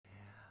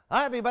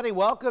Hi, everybody.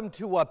 Welcome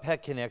to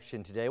Pet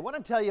Connection today. I want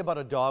to tell you about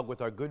a dog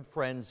with our good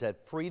friends at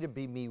Free to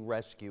Be Me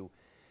Rescue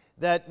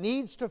that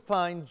needs to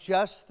find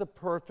just the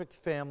perfect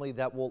family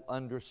that will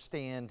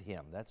understand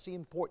him. That's the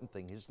important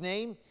thing. His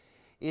name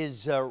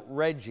is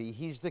Reggie.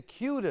 He's the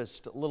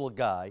cutest little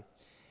guy.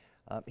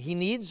 He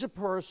needs a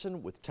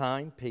person with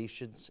time,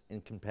 patience,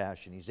 and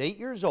compassion. He's 8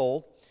 years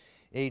old,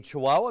 a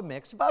Chihuahua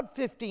mix, about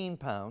 15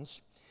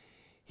 pounds.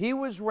 He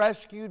was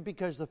rescued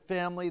because the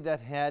family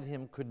that had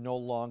him could no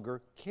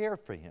longer care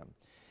for him.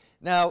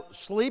 Now,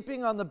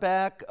 sleeping on the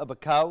back of a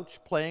couch,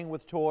 playing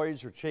with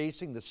toys, or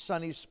chasing the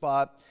sunny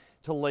spot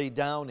to lay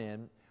down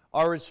in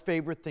are his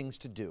favorite things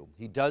to do.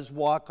 He does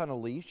walk on a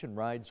leash and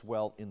rides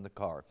well in the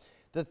car.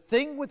 The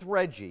thing with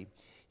Reggie,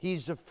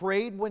 he's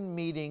afraid when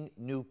meeting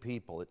new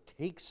people. It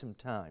takes him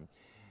time.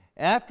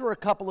 After a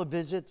couple of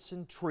visits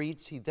and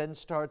treats, he then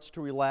starts to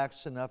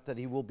relax enough that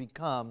he will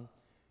become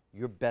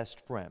your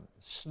best friend,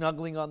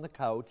 snuggling on the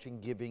couch and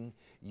giving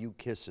you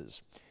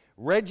kisses.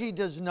 Reggie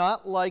does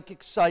not like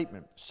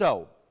excitement,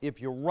 so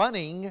if you're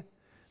running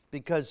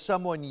because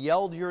someone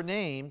yelled your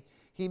name,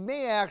 he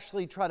may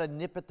actually try to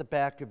nip at the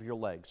back of your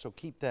leg, so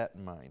keep that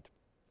in mind.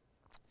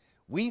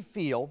 We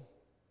feel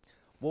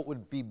what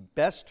would be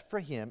best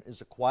for him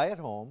is a quiet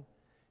home,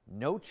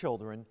 no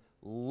children,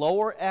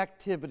 lower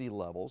activity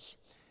levels.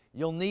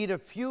 You'll need a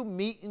few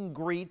meet and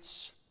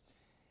greets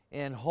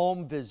and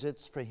home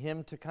visits for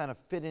him to kind of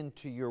fit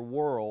into your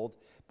world.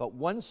 But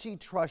once he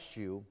trusts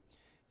you,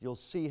 you'll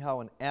see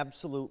how an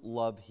absolute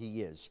love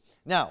he is.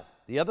 Now,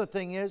 the other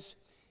thing is,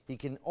 he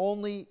can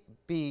only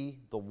be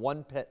the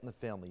one pet in the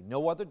family.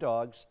 No other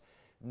dogs,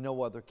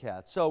 no other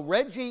cats. So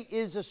Reggie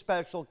is a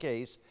special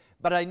case,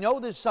 but I know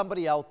there's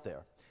somebody out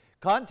there.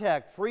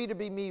 Contact Free to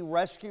Be Me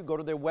Rescue. Go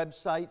to their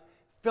website.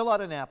 Fill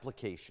out an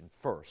application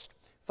first.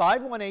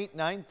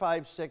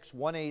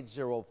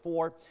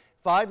 518-956-1804.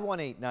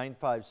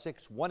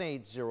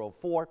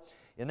 518-956-1804,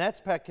 and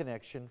that's Pet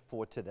Connection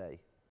for today.